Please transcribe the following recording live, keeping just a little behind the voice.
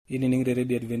ini ningre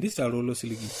Radio Adventist alolo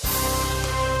siligi.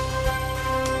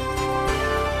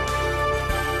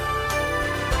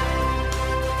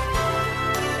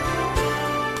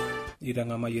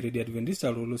 Irangama Radio Adventist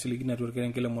alolo siligi na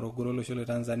turkeren kile Morogoro lo shole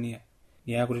Tanzania.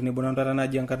 Ni akutini bonandara na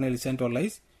Giancarlo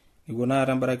Centralize igona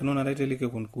arambara kinona retelike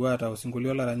kunkuata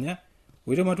osingolio laranya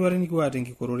wite matuari ni kuata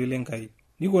nkikorori lenkai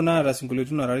nigona ara singolio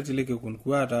tunara retelike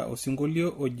kunkuata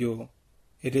osingolio ojo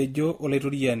etejo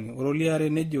olaitoriani oroliare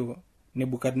nejo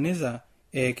Nebukadneza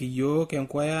kiyo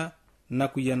kenkwaya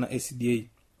nakuyana SDA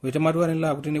wite matuari la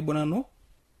akutini bonano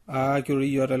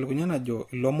akirori yota likunyana jo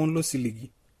ilomon lo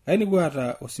siligi aini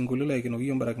kuata osingolio la ikino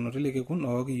kiyo mbarakino teleke kun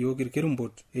okiyo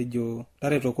kirkerumbot ejo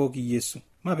taretoko ki Yesu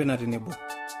mapena tenebo.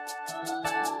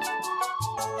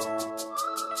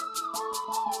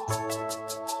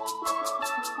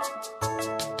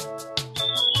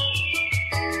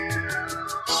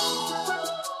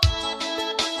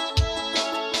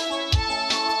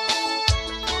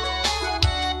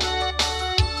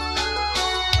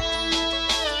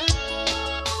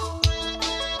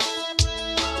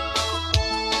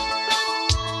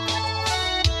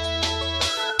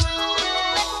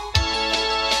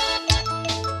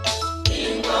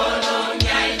 Ingana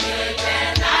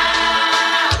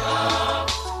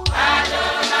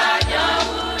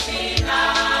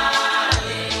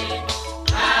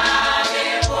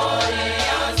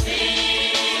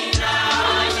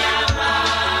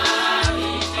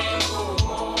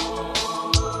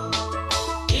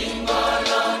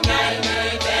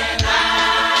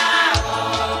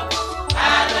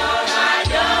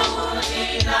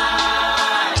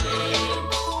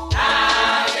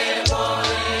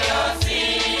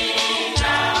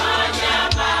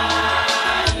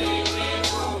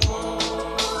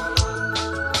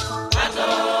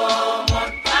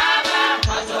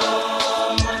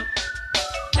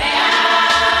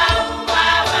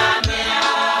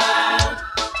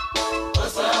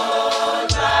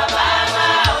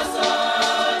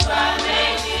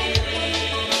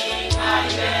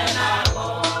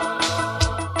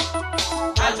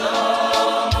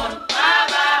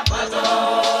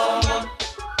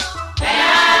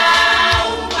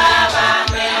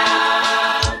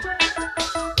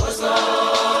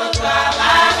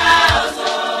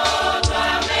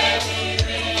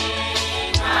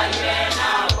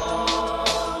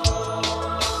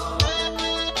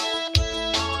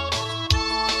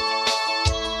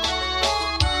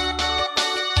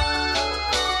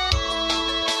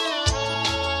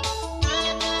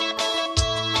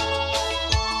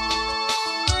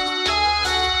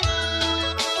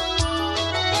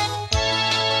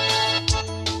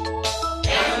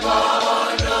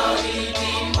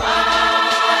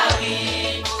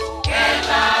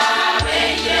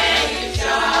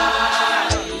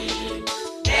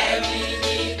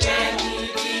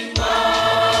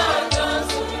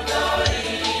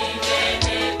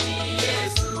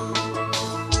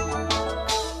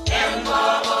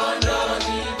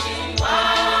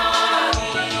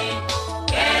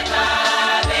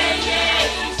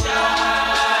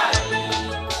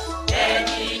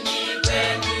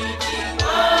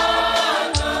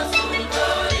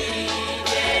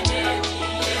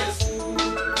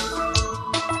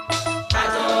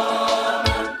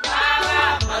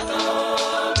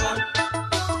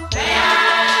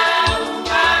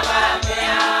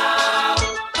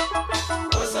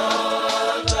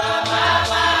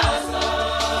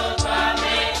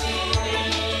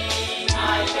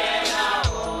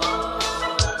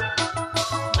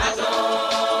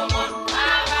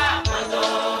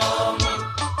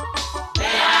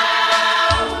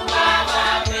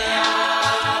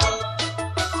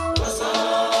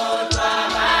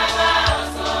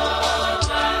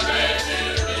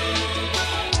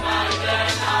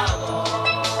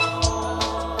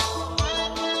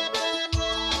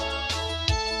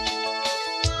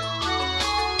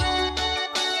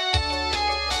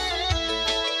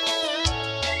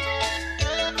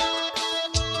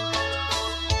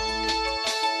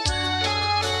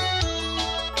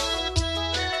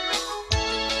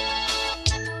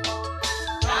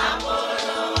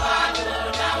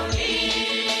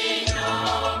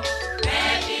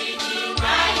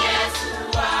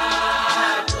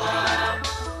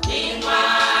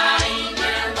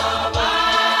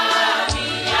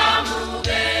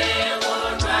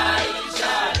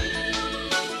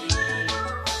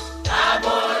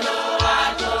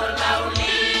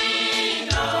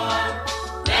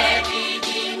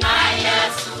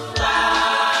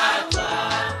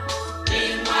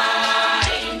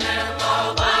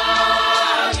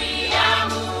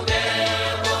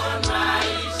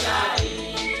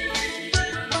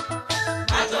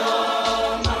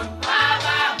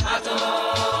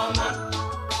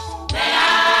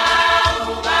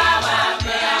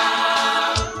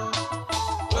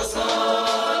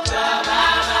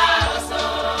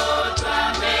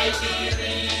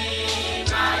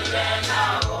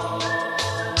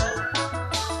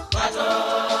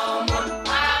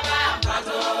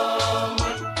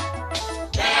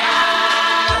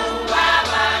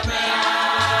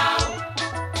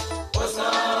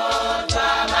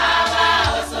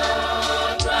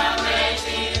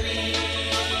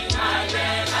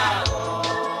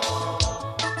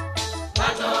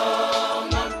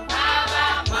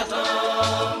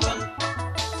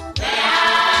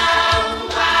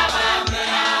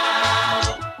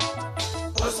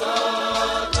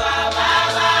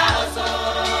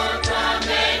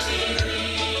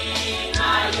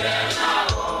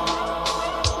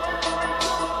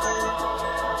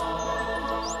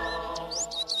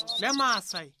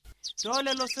lormaasai too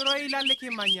lelo siroi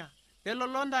lalekimanya lelo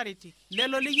londariti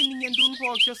lelo likining'entun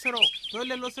pooki osero too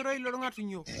lelo siroi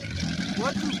lorng'atunyo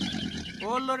wotu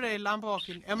oolore lang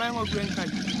pookin emaing'oru Enkai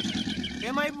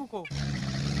emaibuko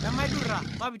emaidurra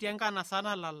mapitie enkanasa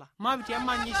nalala mapitie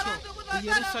emanyisho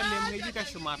Yerusalem ng'ejuk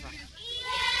eshumata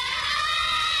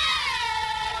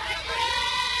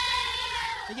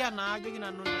nejia naa ajoki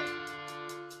nanu ntae.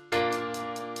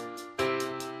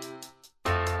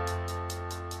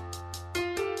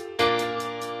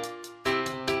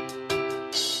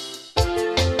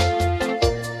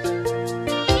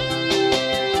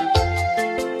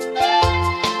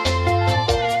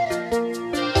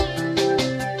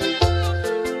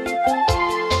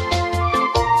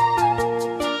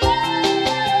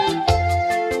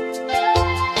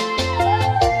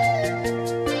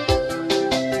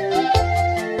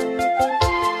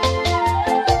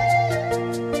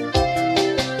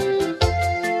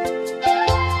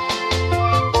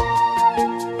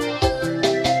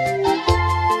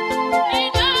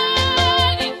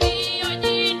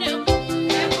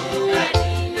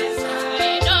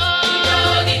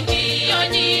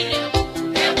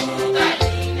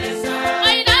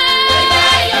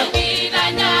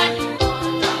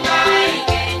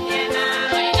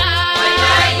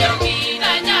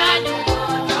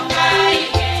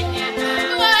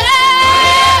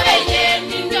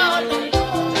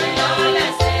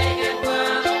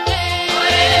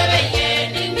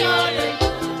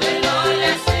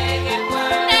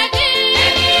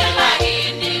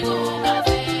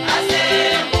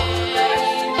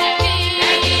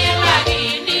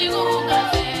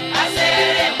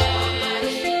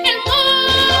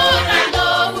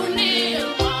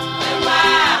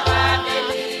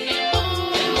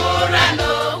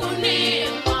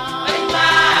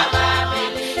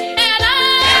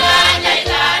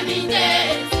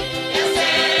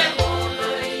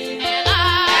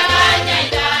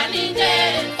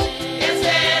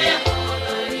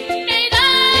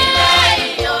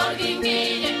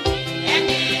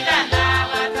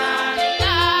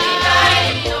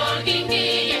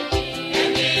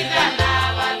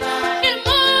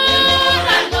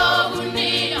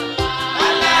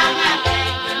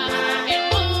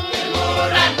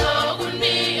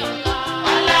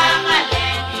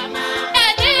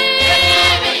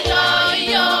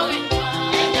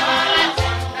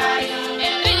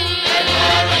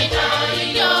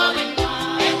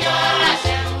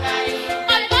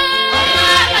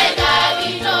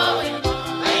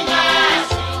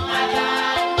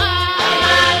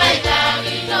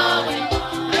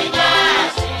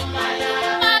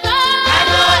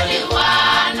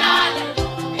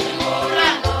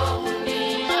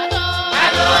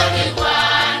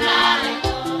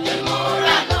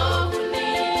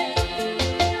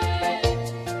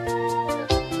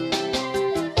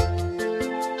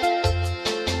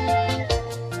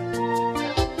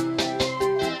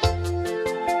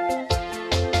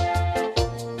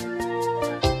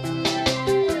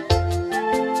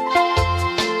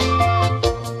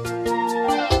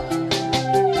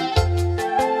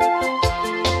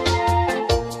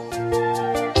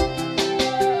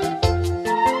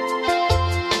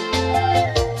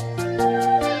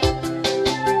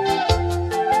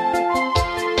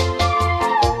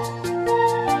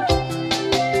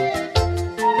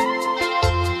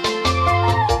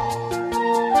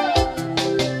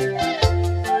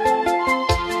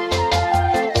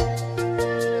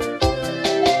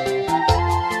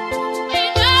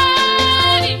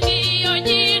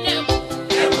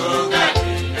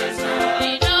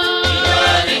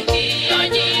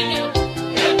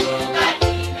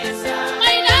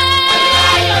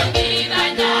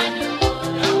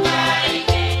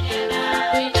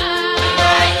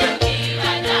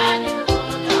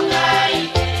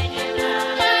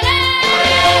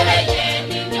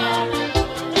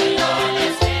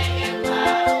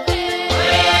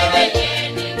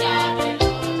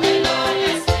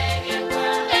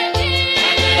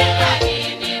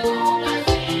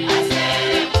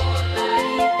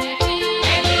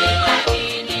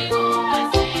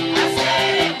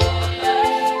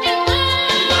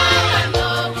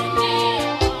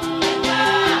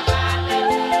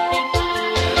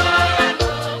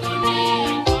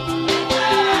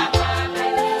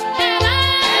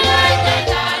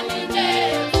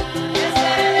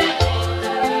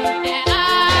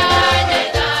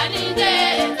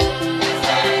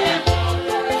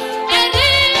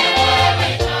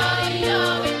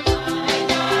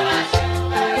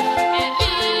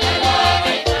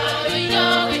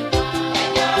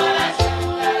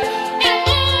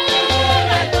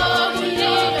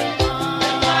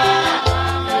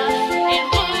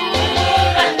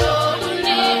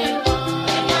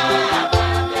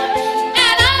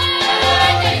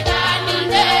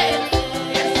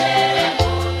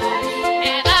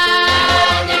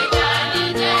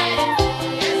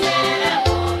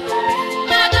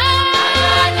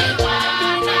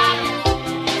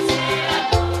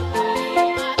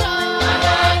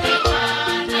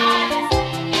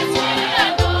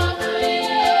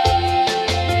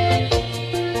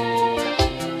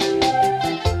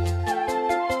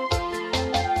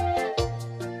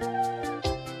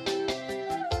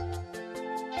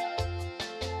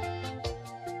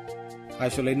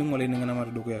 asho lainingo lainingana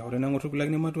matudukuya ore nango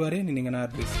tukulakini matuare niningana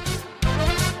address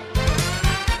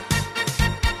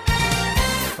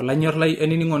olanyor lai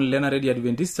eniningon lena Radio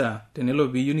Adventista tenelo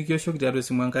piyu nikioshoki tiatua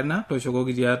esimu enkarna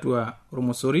toshokoki tiatua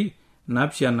ormosori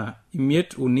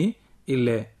 753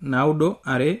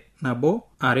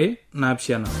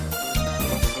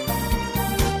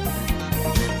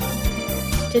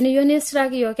 Teniyieu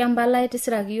nisiraki yiok empalai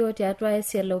tisiraki yiok tiatua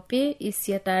SLP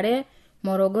Isietare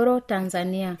Morogoro,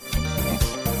 Tanzania.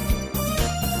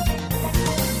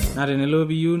 Na tenelo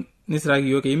piyu nisiraki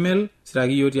yiok email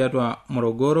siraki yiok tiatua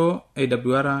Morogoro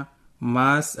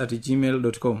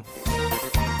awr@gmail.com.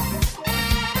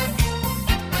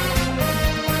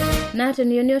 Na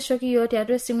teniyieu nioshoki yiok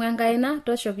tiatua esimu enkaina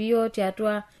toshoki yiok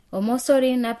tiatua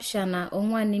Omosori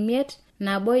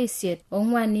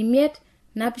 745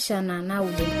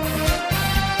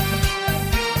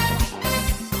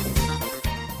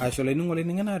 asho lainingo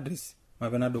lainingana address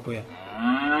mapena dukuya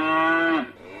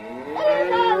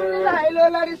ilo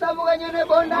lari sabuga nyene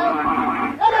bonda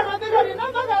era rabiro ni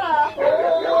nambagala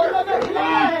lo betile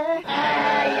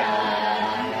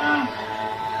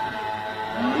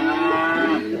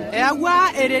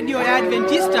eagwa eredio ya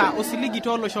Adventista osiligi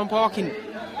tolo shompookin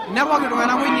nepoki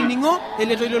tungana hoiningo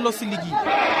eletoilo losiligi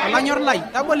olanyor lai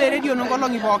tabole eredio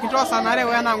nongolongi pooki tosanare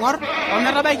wenangor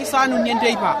ometabaiki sanu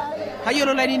nienteipa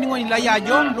tayiolo lainingoni lai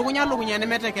ajo lukunya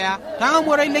nemetekea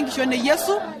tangamoro ile nkishone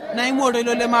Yesu na imoro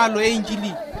ilo le malo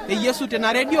einjili Yesu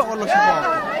tena redio oloshipo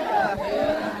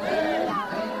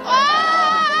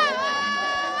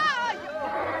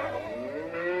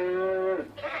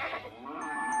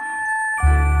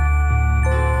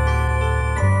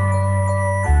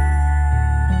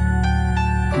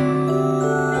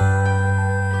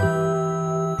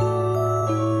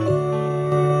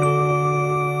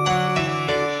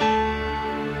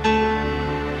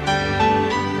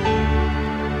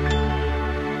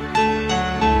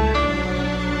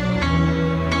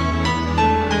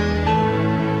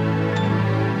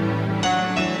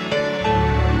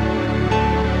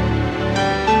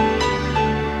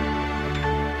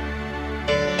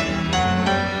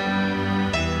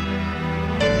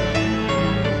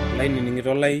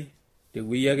lai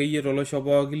tewuei akeyie tolosho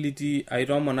pooki litii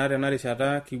aitomonaa tena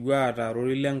rishata kipuo aata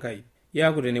rori lenkai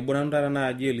yaku tenebo nanu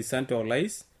naaji Elisante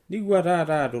Olais nikipuo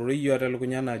taata atorori yiok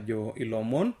telukunya najo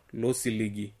ilomon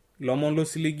losiligi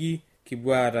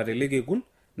kipuo aata telekekun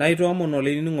naitoomon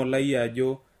olainining'o lai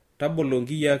ajo tabolo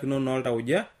nkiyiak inonok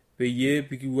oltauja peyie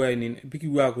pikipuo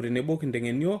aaku tenebo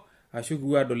kinteng'enio ashu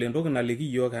kipuo adol entoki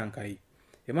naliki yiok Enkai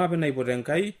emape naipote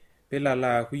Enkai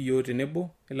pelala aaku yiok tenebo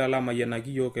pelala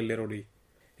amayianaki yiok ele rori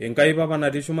Enkai papa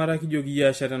natii shumata kijoki yie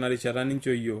asha tena rishata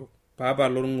nincho yiok papa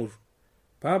lorng'ur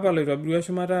papa loitobirua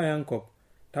shumata enkop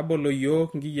tabolo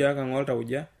yiok nkiyiak ang'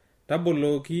 oltauja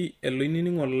taboloki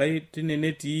eloinining'o lai tine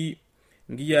netii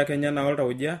nkiyiak enyenak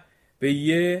oltauja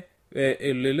peyie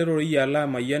ele rori ala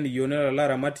amayian yiok nelala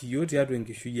aramat yiok tiatua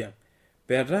enkishui ang'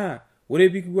 petaa ore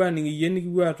pikipuo aning' iyie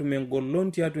nikipuo atum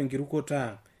engolon tiatua enkirukoto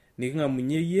ang'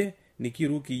 niking'amunye iyie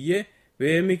nikiruk iyie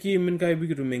peemikiimin kai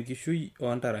pikitum enkishui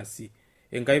ontarasi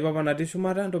Enkai papa natii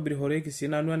shumata ntobirihoreki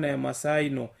sinanu enaa emasaa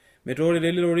ino metoore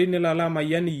ele rori nelala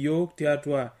amayian yiok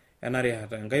tiatua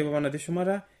enarihata Enkai papa natii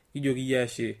shumata kijoki yie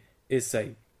ashe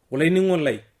esai olainining'o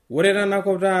lai ore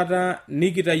tenakop taata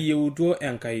nikitayieutuo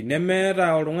Enkai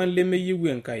nemeeta oltung'ani lemeyieu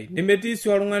Enkai nemetii sii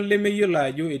oltung'ani lemeyiolo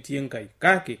ajo etii Enkai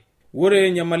kake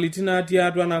ore nyamalitin natii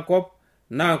atua enakop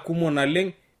naa kumok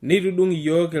naleng neitudung'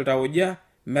 yiok iltauja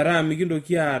metaa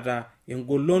mikintoki aata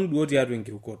engolon duo tiatua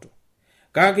enkirukoto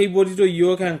kake ipotito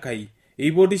yiok Enkai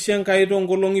eipotishe Enkai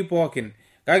toonkolong'i pookin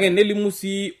kake nelimu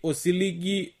sii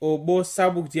osiligi obo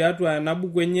sapuk tiatua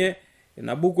enabuku enye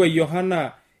enabuku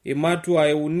Yohana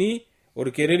Ematua 3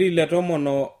 orkereri le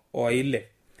 16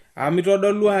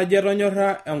 amitodolu ajo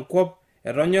etonyorra enkop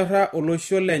etonyorra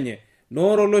olosho lenye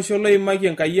nooro olosho loimaki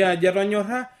Enkai ajo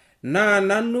etonyorra naa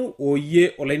nanu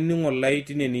oyie olainining'o lai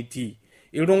tine nitii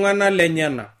iltung'anak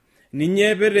lenyana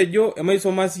ninye petejo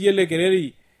emaisoma siye le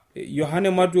kereri Yohana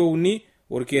Ematua 3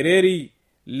 orkereri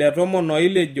le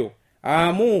 16 ejo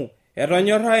amu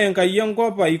etonyorra Enkai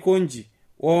enkop aikonji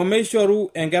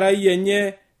omeishoru enkerai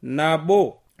enye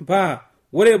nabo paa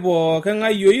ore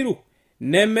pooking'ae oiruk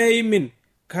nemeimin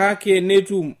kake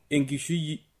netum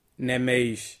enkishui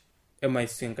nemeish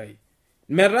emaisenkai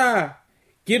metaa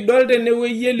kidol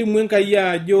tenewueji elimu Enkai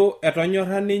ajo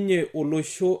etonyorra ninye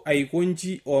olosho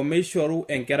aikonji omeishoru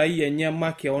enkerai enye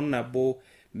makeon nabo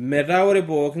metaa ore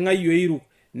pooking'ae oiruk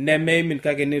nemeimin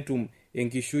kake netum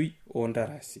enkishui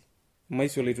ontarasi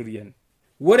maisho leiturian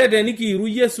ore tenikiiru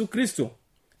Yesu Kristo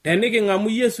teniking'amu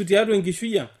Yesu tiatua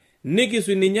enkishui ang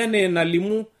nikisui ninye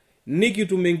nalimu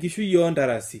nikitum enkishui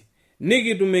oontarasi,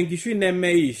 nikitum enkishui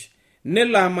nemeish,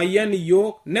 nelo amayian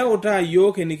iyiok, neutaa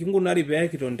iyiok enikinkunari pee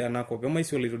kiton tenakop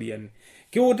emaisho oloitoriani.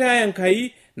 Kiutaa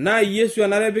Enkai naa Yesu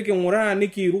enare pee king'uraa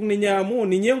nikiiruk ninye amu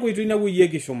ninye enkoitoi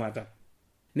napuoyieki shumata.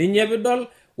 Ninye pidol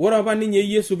ore apa ninye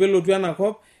Yesu pelotu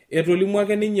enakop etolimu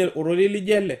ake ninye ororei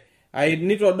lijo ele,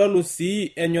 nitodolu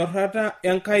sii enyorrata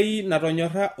Enkai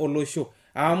natonyorra olosho.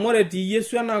 Amu ore etii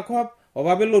Yesu enakop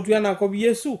opa pelotu enakop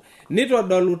Yesu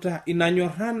nitodoluta ina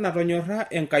nyorra natonyorra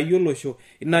Enkai olosho,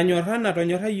 ina nyorra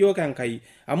natonyorra iyiok Enkai.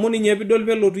 Amu ninye pidol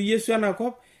pelotu Yesu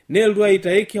enakop neeltu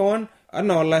aitai keon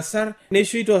anaa olasar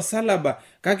neishoi tosalaba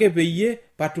kake peyie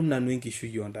patum nanu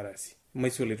enkishui oontarasi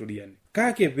maisho oloitoriani.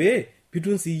 Kake pee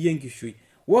pitum sii iyie enkishui.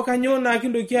 Wakanyoo naa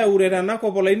kintoki aure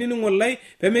tenakop olainining'o lai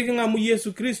pemeking'amu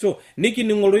Yesu Kristo,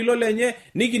 nikining' oltoilo lenye,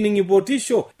 nikining'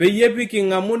 ipotisho peyie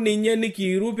piking'amu ninye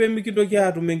nikiiru pemikintoki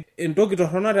atum entoki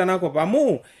torrono tenakop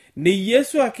amu ni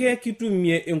Yesu ake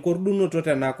kitumie enkordunoto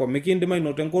tenakop. Mikindim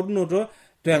ainoto enkordunoto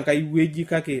tenkai wueji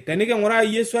kake teniking'uraa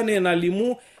Yesu anaa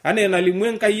enalimu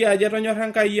Enkai ajo etonyorra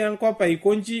Enkai enkop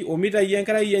aikonji omitayio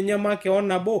enkerai enye makeon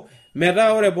nabo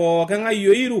metaa ore pooking'ae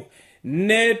oiruk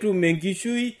netum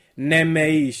enkishui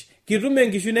nemeish. Kitum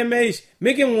enkishui nemeish,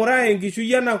 miking'uraa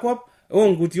enkishui enakop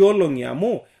oonkuti olong'i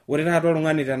amu ore taata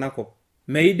oltung'ani tenakop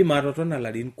meidim atotona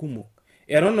ilarin kumok.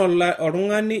 Eton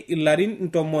oltung'ani ilarin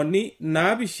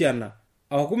 70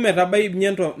 aku metabai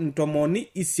ninye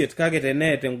 80 kake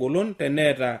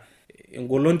teneeta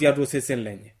engolon tiatua osesen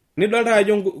lenye. Nidolta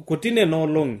ajo kuti nena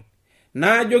olong'i.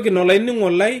 Naajoki olainining'o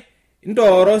lai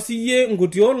ntooro siyie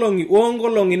nkuti olong'i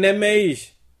oonkolong'i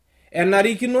nemeish.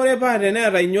 Enarikinore paa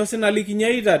teneeta inyosi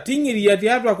nalikinyaita ting'iria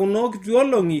tiatua kuna kuti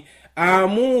olong'i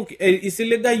amu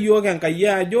isiliga yiok Enkai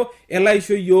ajo elo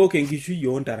aisho yiok enkishui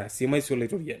oontarasi maisho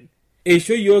oloitoriani.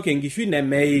 Eisho yiok enkishui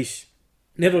nemeish.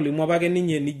 Netolimu apake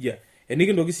ninye nijia.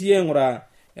 Enikintoki siyie aing'uraa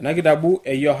ena kitabu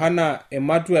e Yohana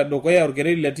ematu edukuya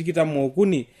orkereri le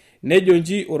 23 nejo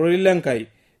nji ororei lenkai.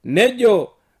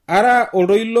 Nejo ara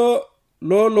oltoilo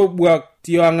loolobuak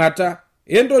tiong'ata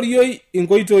entorioi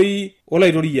inkoitoi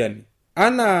olaitoriani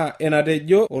anaa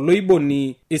enatejo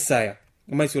oloiboni Isaya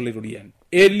maisho oloitoriani.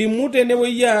 Elimu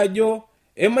tenewueji ajo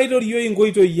emaitorioi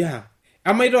inkoitoi ang',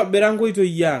 amaitobira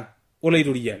inkoitoi ang'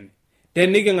 olaitoriani.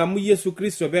 Teniking'amu Yesu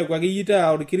Kristo peeku ake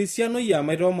yita orkirisianoi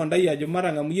amaitoomontai ajo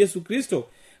matang'amu Yesu Kristo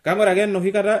kake ore ake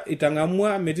enoshi kata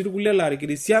itang'amua metii irkulie laa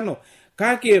irkirisiano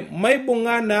kake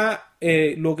maibung'a naa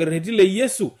ilo kerreti le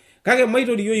Yesu kake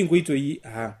maitorioi inkoitoi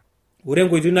ang'. Ore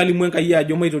enkoitoi nalimu Enkai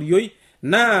ajo maitorioi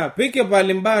naa pikipal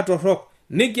imbaa torrok,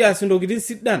 nikias intokitin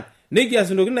sidan,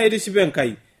 nikias intokitin naitiship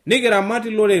Enkai, nikiramat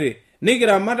ilorere,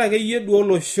 nikiramat akeyie duo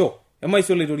olosho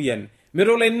emaisho oloitoriani.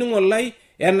 Metaa olainining'o lai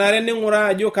enare ning'uraa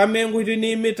ajo kamaa enkoitoi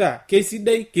niimita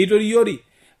keisidai, keitoriori,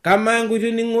 kamaa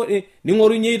enkoitoi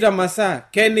ning'orunye itamasaa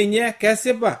keninye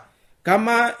kesipa,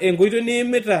 kamaa enkoitoi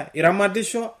niimita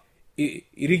iramatisho,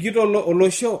 irikito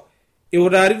olosho,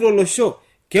 iutaarito olosho,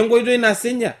 kenkoitoi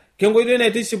nasinya, kenkoitoi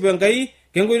naitiship Enkai,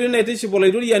 kenkoitoi naitiship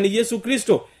olaitoriani Yesu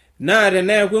Kristo. Naa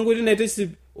teneeku enkoitoi naitiship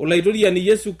olaitoriani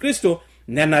Yesu Kristo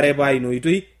nenare paa ina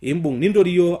oitoi imbung'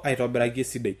 nintorio aitobiraki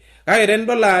esidai. Kake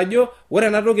tenidol ajo ore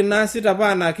ena toki naasita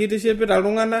paa naa kitishipita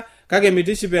iltung'anak kake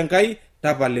mitiship Enkai,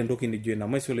 tapala entoki nijo ina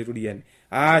maisho oloitoriani.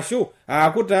 Ashu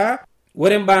aaku taa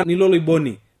ore mbaa nilo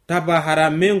loiboni tapahara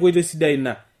enkoitoi sidai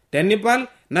ina. Tenipal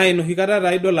naa enoshi kata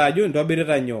taa idol ajo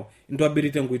intobirita nyoo,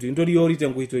 intobirita enkoitoi, intoriorita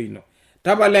enkoitoi ino.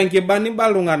 Tapala enkiba niba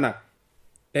iltung'anak.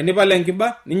 Tenipal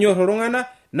enkiba ninyorr iltung'anak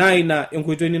naa ina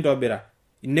enkoitoi nintobira.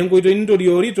 Ina enkoitoi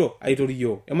nintoriorito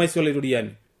aitorio emaisho oloitoriani.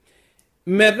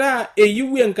 Metaa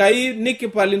eyieu Enkai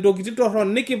nikipal intokitin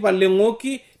torron, nikipal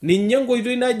eng'oki ninye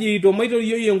enkoitoi najiito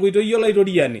maitorioi enkoitoi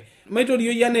olaitoriani.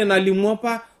 Maitorioi anaa enalimu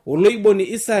apa oloiboni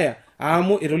Isaya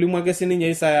amu etolimu ake sininye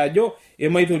Isaya ajo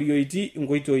emaitorioiti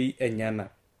inkoitoi enyana.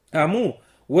 Amu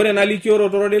ore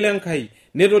nalikioroto ororei lenkai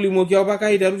netolimuoki apa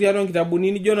kai tiatua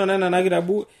nkitabuni nijo nena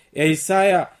kitabu e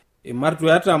Isaya emartu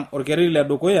 40 orkereri le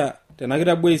dukuya tena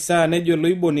kitabu e Isaya nejo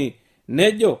loiboni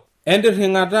nejo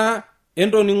entirring'ata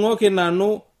entoning'oki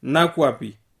nanu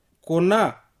nakwapi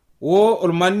kuna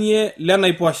ormanie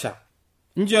lenaiposha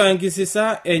njo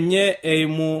enkisisa enye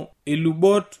eimu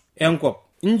ilubot enkop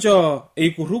njo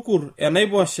eikurrukur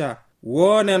enaiposha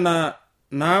nena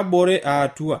naabore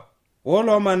aatua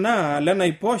olomanaa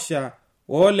lenaiposha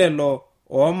olelo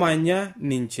oomanya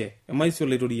ninche emaisho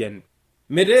oloitoriani.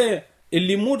 Mete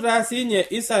elimu taa sinye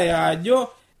Isaya ajo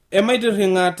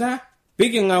emaitirring'ata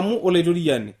piking'amu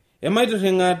olaitoriani,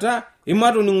 emaitirring'ata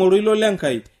imatoning' oltoilo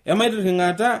lenkai,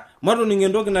 emaitirring'ata matoning'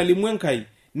 entoki nalimu Enkai.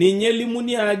 Ninye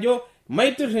elimuni ajo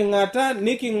maitirring'ata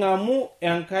niking'amu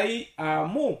Enkai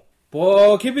amu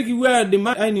pooki pikiwa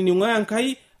dima ainining'o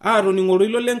Enkai aatoning'o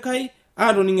ororei lenkai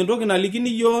aatoning'o entoki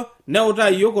nalikini yiok neutaa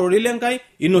yiok ororei lenkai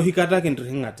inoshi kata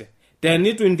kintirring'ate.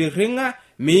 Tenitu intirring'a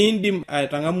miindim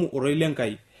aitang'amu ororei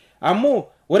lenkai amu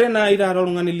ore nai taata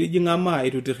oltung'ani lijing amaa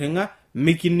itu tirring'a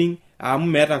mikining amu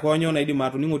meeta konyo naidim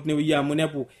atoning'o tinewueji amu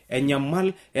nepu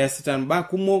enyamal eesita mbaa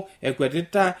kumok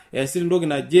ekwetita eesita entoki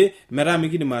naje metaa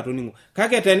mikidim atoning'o.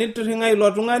 Kake tenitirring'a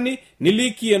ilo tung'ani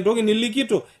niliki entoki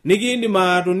nilikito nikiindim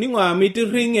atoning'o amu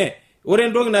itirring'e. Ore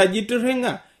entoki naji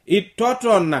tirring'a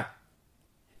itotona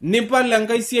nipal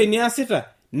enkai siai niasita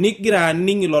nigira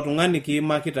aning ilo tung'ani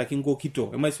kiimakita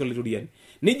kinkokito emaisolitoriani.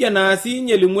 Nija naa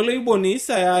siinye limu loiboni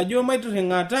Isaya ajo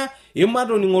maitirring'ata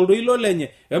ematoning'o oltoilo lenye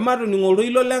ematoning'o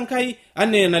oltoilo lenkai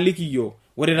anaa enaliki yiok.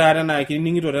 Ore taata naa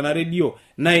kining'ito tena redio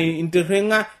naa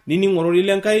intirring'a nining ororei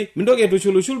lenkai mintoki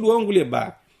aitushulushul duo nkulie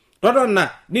baa. Totona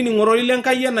nining ororei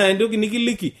lenkai enaa entoki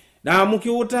nikiliki amu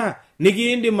kiutaa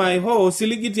nikiindim aihoo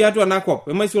osiligi tiatua enakop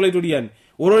emaisolitoriani.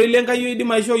 Ororei lenkai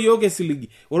oidim aishoo yiok esiligi,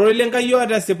 ororei lenkai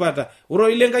oota esipata,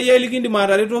 ororei lenkai likindim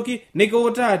ataretoki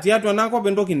nikiutaa tiatua enakop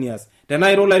entoki nias.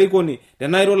 Tenaa ira olarikoni,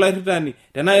 tenaa ira olarritani,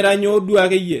 tenaa ira nyoo duo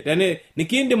akeyie,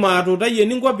 nikiindim atuutai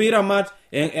eninko piiramat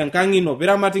enkang' ino,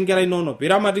 piiramat inkera inonok,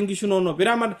 piiramat inkishu inonok,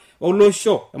 piiramat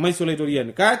olosho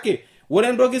emaisolitoriani. Kake ore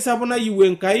entoki sapuk nayieu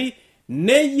Enkai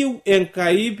neyieu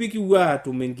Enkai pikipuo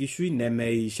aatum enkishui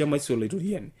nemeisho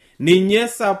emaisolitoriani. Ninye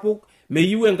sapuk.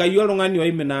 Meyieu Enkai oltung'ani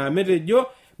oimin metejo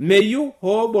meyieu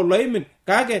hoobo loimin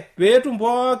kake peetum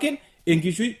pookin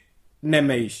enkishui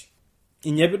nemeish.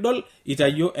 Inye pidol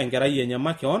itayio enkerai enye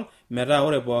makeon metaa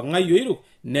ore pooking'ae oiruk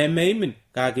nemeimin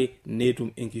kake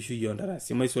netum enkishui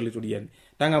ontarasi emaisolitoriani.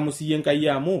 Tang'amu siyie Enkai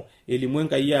amu elimu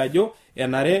Enkai ajo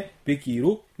enare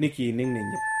pikiiruk nikiining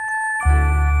ninye.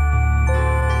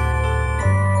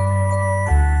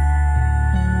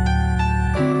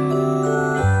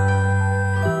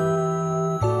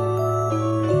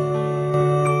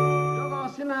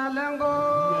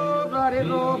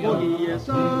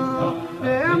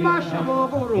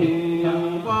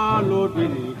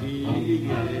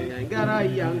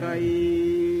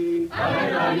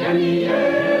 Hallelujah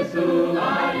Yesu,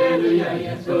 hallelujah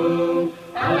Yesu,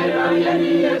 hallelujah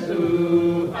Yesu,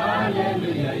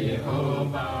 hallelujah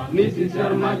Jehovah, Mrs.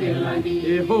 Magelani,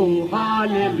 Yeho,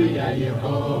 hallelujah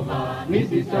Jehovah,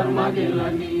 Mrs.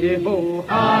 Magelani, Yeho,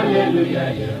 hallelujah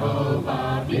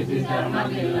Jehovah, Mrs.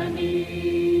 Magelani.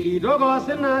 Idogo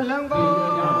sena lango,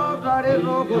 tare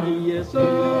rogo Yesu,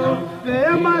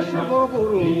 vema shugo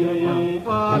guru,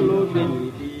 palo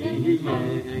bini,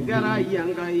 gara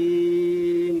yangai.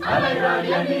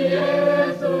 Hallelujah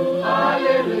Yesu,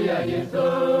 hallelujah Yesu,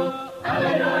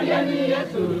 hallelujah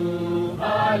Yesu,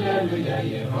 hallelujah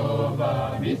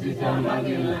Jehovah, Mrs.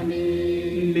 Magelani.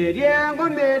 Meriango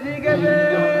merigere,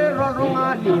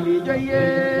 rorunga lili joye,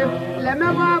 leme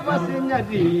baba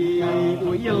sinyadi,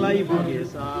 uyela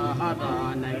ibugesa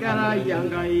hada negara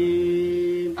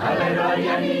yangai.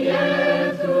 Hallelujah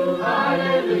Yesu,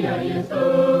 hallelujah Yesu,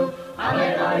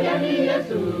 hallelujah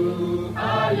Yesu,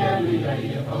 hallelujah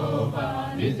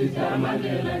Jehovah, Mrs.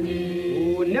 Magelani.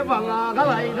 Nevanga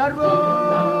galai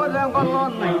daro, rangolo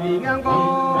naidingango,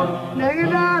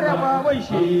 negara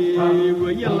bawishi,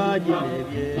 uyela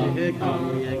jilege,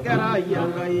 gara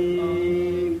yangai.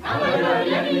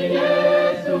 Hallelujah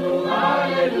Yesu,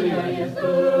 hallelujah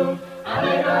Yesu,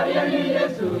 hallelujah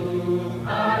Yesu,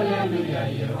 hallelujah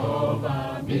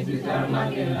Jehovah, Mrs.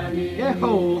 Magelani.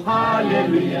 Yeho,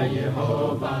 hallelujah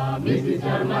Jehovah, Mrs.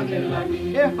 Magelani.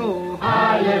 Yeho,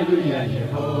 hallelujah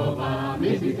Jehovah,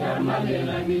 Mrs.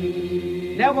 Magelani.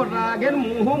 Never again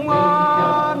muhuma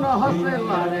no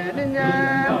hosela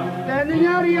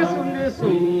ninya Yesu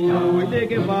Yesu,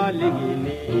 lege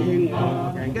baligini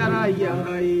ngara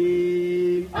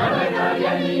yangai.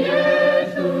 Hallelujah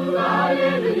Yesu,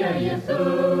 hallelujah Yesu,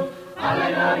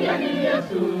 hallelujah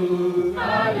Yesu,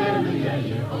 hallelujah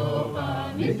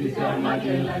Jehovah, Mrs.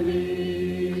 Magelani.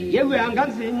 Yewe angan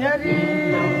sinyari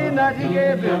na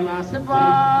dige bema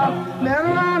sepa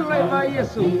merla leva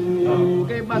Yesu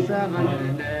ke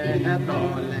basaran ne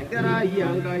tole gara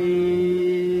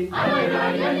yangai.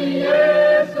 Hallelujah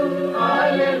Yesu,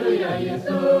 hallelujah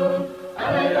Yesu,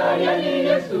 hallelujah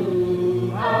Yesu,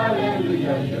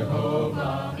 hallelujah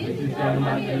Jehovah, Mrs.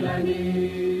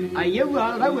 Magelani.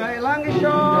 Ayuwa lawa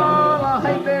langisho la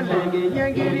haibelegi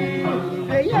nyangiri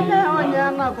eyeme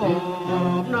onyana ko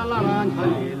nalaran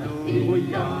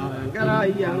hallelujah gara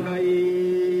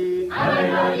yangai.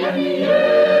 Hallelujah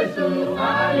Yesu,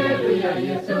 hallelujah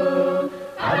Yesu,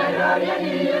 Haleluya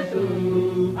ni Yesu.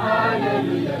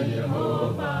 Haleluya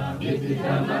Yehova.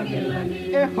 Misita magelani.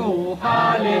 Eho.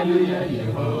 Haleluya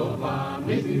Yehova.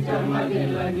 Misita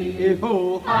magelani. Eho.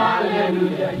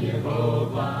 Haleluya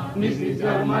Yehova.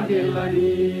 Misita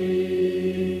magelani.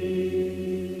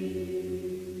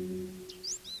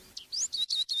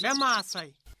 Lemasai.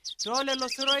 Dole lo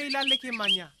soro ilalle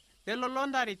kimanya. Lelo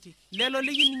londariti. Lelo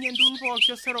ligi ningendun po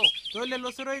kyosero. Dole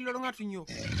lo soro ilo ngatunyo.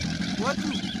 Watu.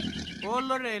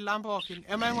 Olore lampokin.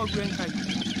 Emay ngogwen kai.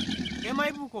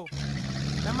 Emay buko.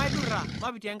 Emay dura.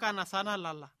 Mabiti enkana sana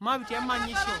lala. Mabiti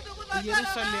emanyisho.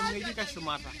 Yerusalem ngejika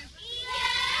shumata.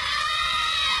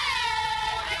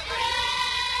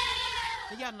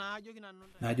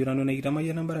 Najo nanu na kitama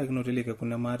yana barakino teleke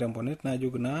kuna mata mponet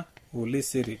najo na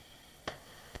ulisiri.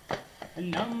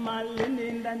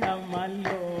 Namalinda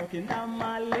namalo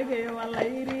kinamalege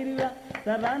walairira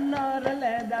saranara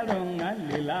ledarunga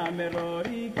lila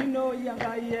merori kino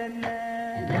yangayene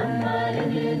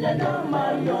namalinda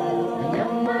namalo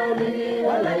namalege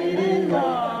walairira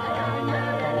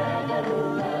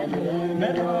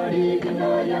merori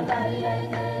kino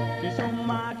yangayene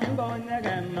kisuma kingonya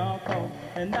genoko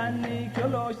endani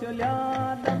kolo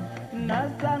sholyada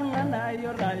nasangana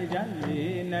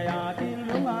yorajali na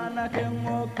yakilungana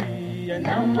kemoki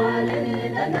namali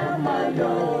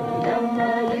namalo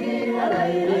namali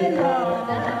walairira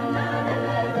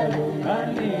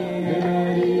kani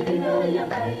rino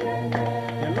yakayene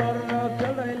lorno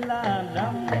koloila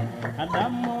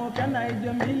adamu kanai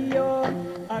jomilyo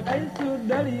agaisu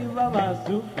dari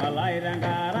babasu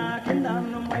kalairangara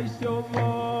kinanu maishovo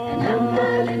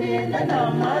namali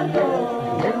namalo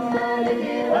namali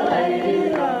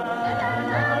walairira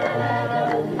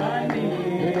kani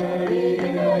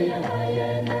rino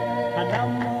yakayene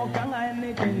adamu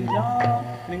kanai kinjo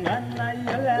ningana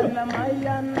yelena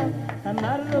mayana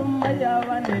anarumaya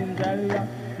vaninjaya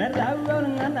narawar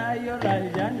ngana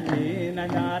yorajani na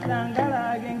nyatangara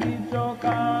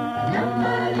gengitoka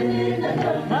namali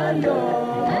namalo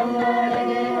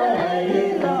namali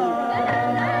walairira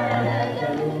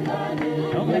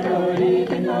nomedori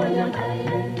kinoya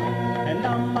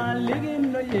namali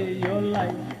gino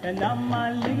yeyolai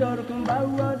namali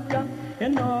gorkumbawaka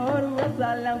enor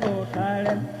wasalango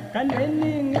karen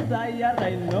kaneni ngisaya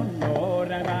raino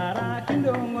norangara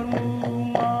kindongor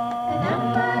mungo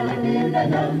namali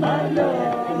namalo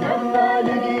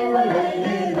namali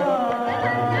walairira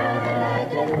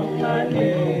namali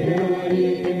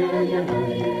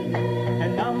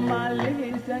namali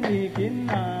sangi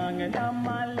kinna